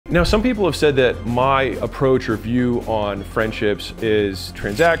Now, some people have said that my approach or view on friendships is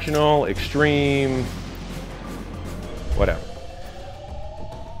transactional, extreme, whatever.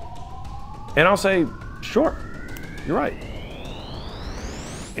 And I'll say, sure, you're right.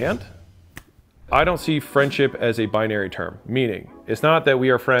 And I don't see friendship as a binary term, meaning it's not that we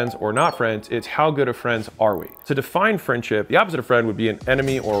are friends or not friends, it's how good of friends are we. To define friendship, the opposite of friend would be an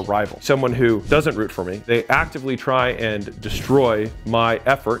enemy or a rival. Someone who doesn't root for me. They actively try and destroy my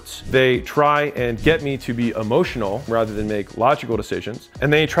efforts. They try and get me to be emotional rather than make logical decisions.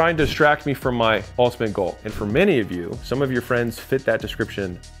 And they try and distract me from my ultimate goal. And for many of you, some of your friends fit that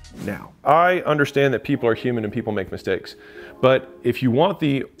description now. I understand that people are human and people make mistakes. But if you want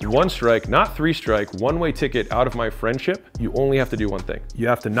the one strike, not three strike, one-way ticket out of my friendship, you only have to do one thing. You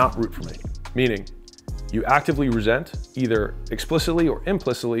have to not root for me. Meaning, you actively resent, either explicitly or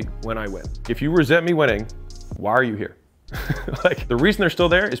implicitly, when I win. If you resent me winning, why are you here? Like, the reason they're still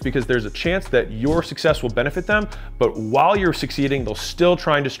there is because there's a chance that your success will benefit them, but while you're succeeding, they'll still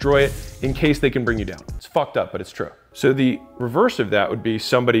try and destroy it in case they can bring you down. It's fucked up, but it's true. So the reverse of that would be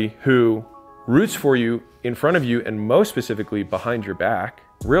somebody who roots for you in front of you and most specifically behind your back.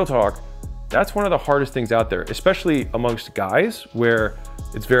 Real talk, that's one of the hardest things out there, especially amongst guys where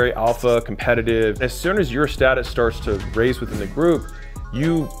it's very alpha, competitive. As soon as your status starts to raise within the group,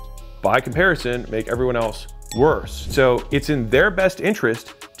 you, by comparison, make everyone else worse. So it's in their best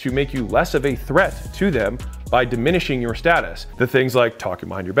interest to make you less of a threat to them by diminishing your status. The things like talking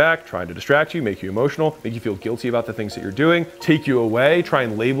behind your back, trying to distract you, make you emotional, make you feel guilty about the things that you're doing, take you away, try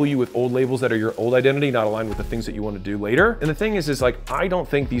and label you with old labels that are your old identity, not aligned with the things that you want to do later. And the thing is like, I don't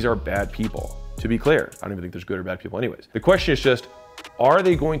think these are bad people, to be clear. I don't even think there's good or bad people anyways. The question is just, are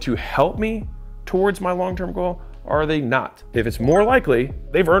they going to help me towards my long-term goal? Or are they not? If it's more likely,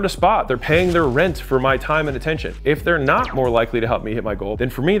 they've earned a spot. They're paying their rent for my time and attention. If they're not more likely to help me hit my goal,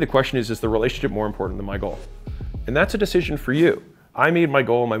 then for me, the question is the relationship more important than my goal? And that's a decision for you. I made my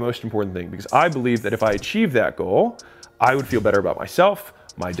goal my most important thing because I believe that if I achieve that goal, I would feel better about myself,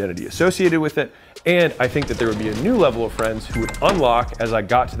 my identity associated with it, and I think that there would be a new level of friends who would unlock as I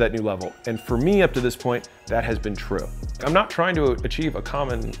got to that new level. And for me, up to this point, that has been true. I'm not trying to achieve a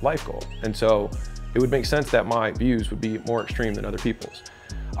common life goal. And so it would make sense that my views would be more extreme than other people's.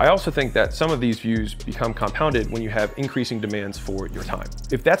 I also think that some of these views become compounded when you have increasing demands for your time.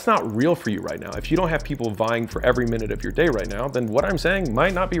 If that's not real for you right now, if you don't have people vying for every minute of your day right now, then what I'm saying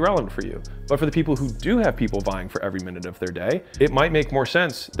might not be relevant for you. But for the people who do have people vying for every minute of their day, it might make more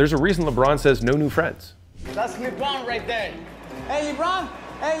sense. There's a reason LeBron says no new friends. That's LeBron right there. Hey LeBron,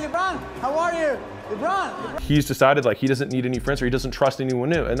 how are you? LeBron. He's decided like he doesn't need any friends or he doesn't trust anyone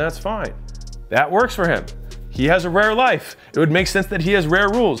new, and that's fine. That works for him. He has a rare life. It would make sense that he has rare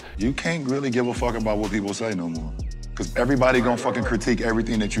rules. You can't really give a fuck about what people say no more. Because everybody gonna fucking critique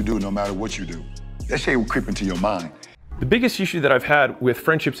everything that you do, no matter what you do. That shit will creep into your mind. The biggest issue that I've had with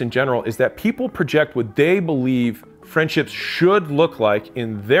friendships in general is that people project what they believe friendships should look like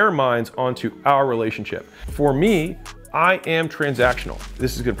in their minds onto our relationship. For me, I am transactional.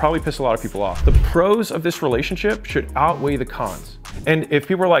 This is gonna probably piss a lot of people off. The pros of this relationship should outweigh the cons. And if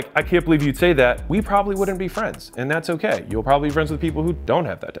people are like, I can't believe you'd say that, we probably wouldn't be friends, and that's okay. You'll probably be friends with people who don't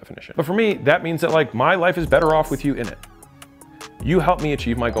have that definition. But for me, that means that like my life is better off with you in it. You help me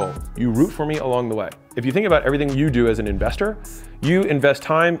achieve my goal. You root for me along the way. If you think about everything you do as an investor, you invest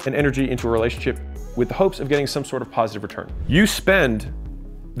time and energy into a relationship with the hopes of getting some sort of positive return. You spend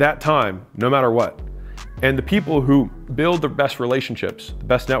that time no matter what. And the people who build the best relationships, the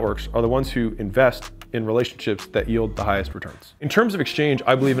best networks, are the ones who invest in relationships that yield the highest returns. In terms of exchange,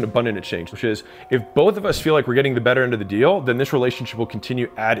 I believe in abundant exchange, which is if both of us feel like we're getting the better end of the deal, then this relationship will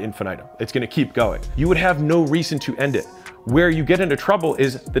continue ad infinitum. It's gonna keep going. You would have no reason to end it. Where you get into trouble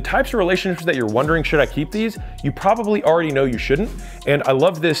is the types of relationships that you're wondering, should I keep these? You probably already know you shouldn't. And I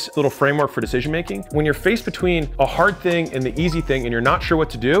love this little framework for decision making. When you're faced between a hard thing and the easy thing and you're not sure what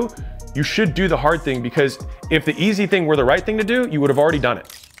to do, you should do the hard thing, because if the easy thing were the right thing to do, you would have already done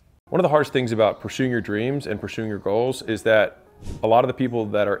it. One of the hardest things about pursuing your dreams and pursuing your goals is that a lot of the people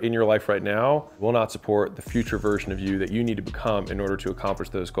that are in your life right now will not support the future version of you that you need to become in order to accomplish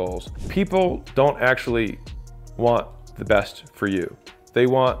those goals. People don't actually want the best for you. They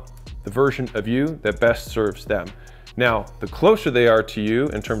want the version of you that best serves them. Now, the closer they are to you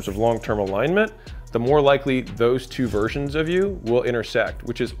in terms of long-term alignment, the more likely those two versions of you will intersect,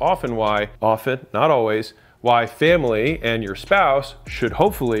 which is often, not always, why family and your spouse should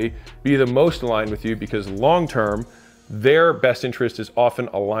hopefully be the most aligned with you, because long-term, their best interest is often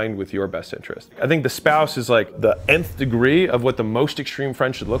aligned with your best interest. I think the spouse is like the nth degree of what the most extreme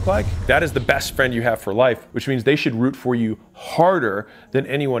friend should look like. That is the best friend you have for life, which means they should root for you harder than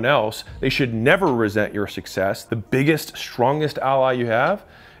anyone else. They should never resent your success, the biggest, strongest ally you have.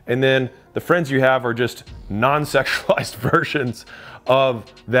 And then the friends you have are just non-sexualized versions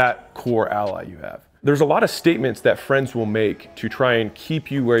of that core ally you have. There's a lot of statements that friends will make to try and keep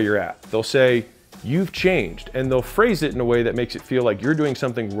you where you're at. They'll say, "You've changed," and they'll phrase it in a way that makes it feel like you're doing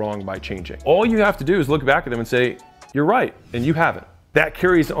something wrong by changing. All you have to do is look back at them and say, "You're right," and you haven't. That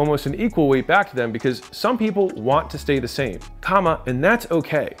carries almost an equal weight back to them because some people want to stay the same, and that's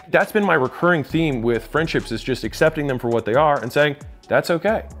okay. That's been my recurring theme with friendships, is just accepting them for what they are and saying, that's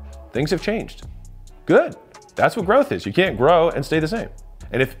okay. Things have changed. Good. That's what growth is. You can't grow and stay the same.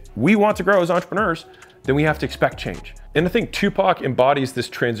 And if we want to grow as entrepreneurs, then we have to expect change. And I think Tupac embodies this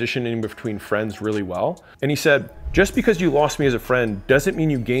transition in between friends really well. And he said, "Just because you lost me as a friend doesn't mean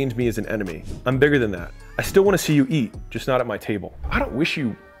you gained me as an enemy. I'm bigger than that. I still want to see you eat, just not at my table. I don't wish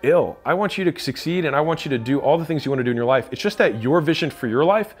you ill. I want you to succeed and I want you to do all the things you want to do in your life. It's just that your vision for your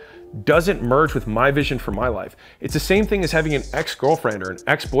life doesn't merge with my vision for my life." It's the same thing as having an ex-girlfriend or an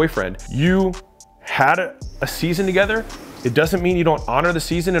ex-boyfriend. You had a season together. It doesn't mean you don't honor the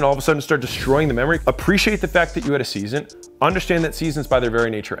season and all of a sudden start destroying the memory. Appreciate the fact that you had a season. Understand that seasons by their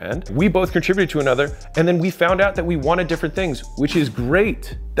very nature end. We both contributed to another, and then we found out that we wanted different things, which is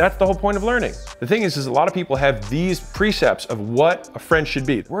great. That's the whole point of learning. The thing is a lot of people have these precepts of what a friend should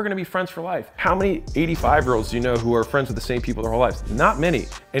be. We're gonna be friends for life. How many 85-year-olds do you know who are friends with the same people their whole lives? Not many.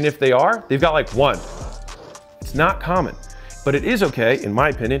 And if they are, they've got like one. It's not common. But it is okay, in my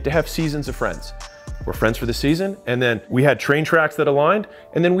opinion, to have seasons of friends. We're friends for the season, and then we had train tracks that aligned,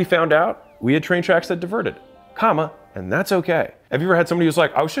 and then we found out we had train tracks that diverted, and that's okay. Have you ever had somebody who's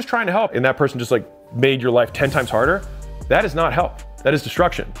like, "I was just trying to help," and that person just like made your life 10 times harder? That is not help, that is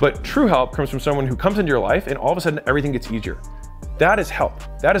destruction. But true help comes from someone who comes into your life and all of a sudden everything gets easier. That is help.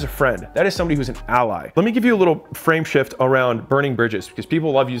 That is a friend. That is somebody who's an ally. Let me give you a little frame shift around burning bridges, because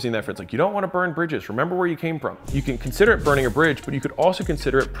people love using that for, it's like, you don't want to burn bridges. Remember where you came from. You can consider it burning a bridge, but you could also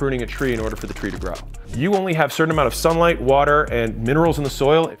consider it pruning a tree in order for the tree to grow. You only have a certain amount of sunlight, water, and minerals in the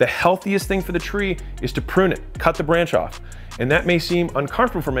soil. The healthiest thing for the tree is to prune it, cut the branch off. And that may seem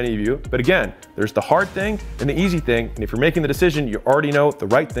uncomfortable for many of you, but again, there's the hard thing and the easy thing. And if you're making the decision, you already know the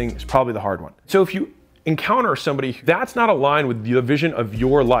right thing is probably the hard one. So if you encounter somebody that's not aligned with the vision of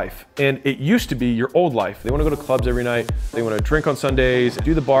your life, and it used to be your old life. They want to go to clubs every night, they want to drink on Sundays,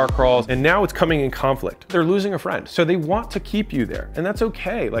 do the bar crawls, and now it's coming in conflict. They're losing a friend, so they want to keep you there, and that's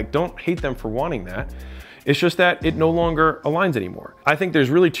okay. Like, don't hate them for wanting that. It's just that it no longer aligns anymore. I think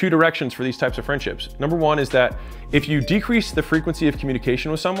there's really two directions for these types of friendships. Number one is that if you decrease the frequency of communication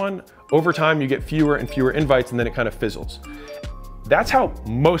with someone, over time you get fewer and fewer invites, and then it kind of fizzles. That's how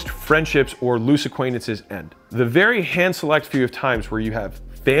most friendships or loose acquaintances end. The very hand select few of times where you have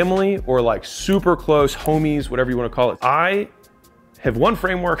family or like super close homies, whatever you want to call it. I have one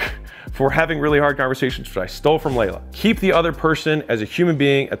framework for having really hard conversations, which I stole from Layla. Keep the other person as a human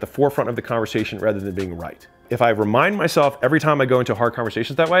being at the forefront of the conversation rather than being right. If I remind myself every time I go into hard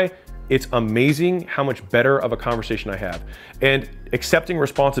conversations that way, it's amazing how much better of a conversation I have. And accepting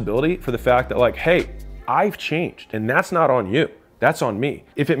responsibility for the fact that, like, hey, I've changed, and that's not on you. That's on me.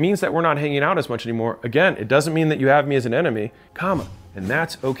 If it means that we're not hanging out as much anymore, again, it doesn't mean that you have me as an enemy, and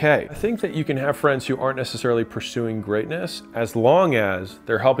that's okay. I think that you can have friends who aren't necessarily pursuing greatness as long as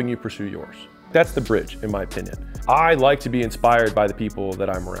they're helping you pursue yours. That's the bridge, in my opinion. I like to be inspired by the people that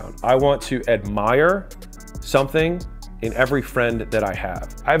I'm around. I want to admire something in every friend that I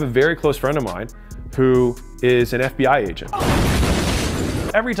have. I have a very close friend of mine who is an FBI agent.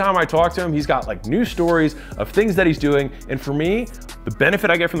 Every time I talk to him, he's got like new stories of things that he's doing. And for me, the benefit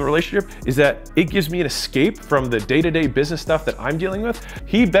I get from the relationship is that it gives me an escape from the day-to-day business stuff that I'm dealing with.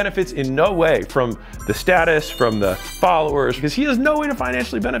 He benefits in no way from the status, from the followers, because he has no way to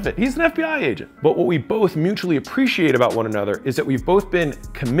financially benefit. He's an FBI agent. But what we both mutually appreciate about one another is that we've both been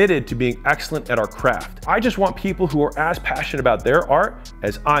committed to being excellent at our craft. I just want people who are as passionate about their art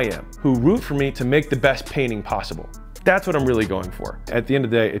as I am, who root for me to make the best painting possible. That's what I'm really going for. At the end of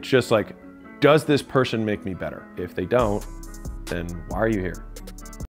the day, it's just like, does this person make me better? If they don't, then why are you here?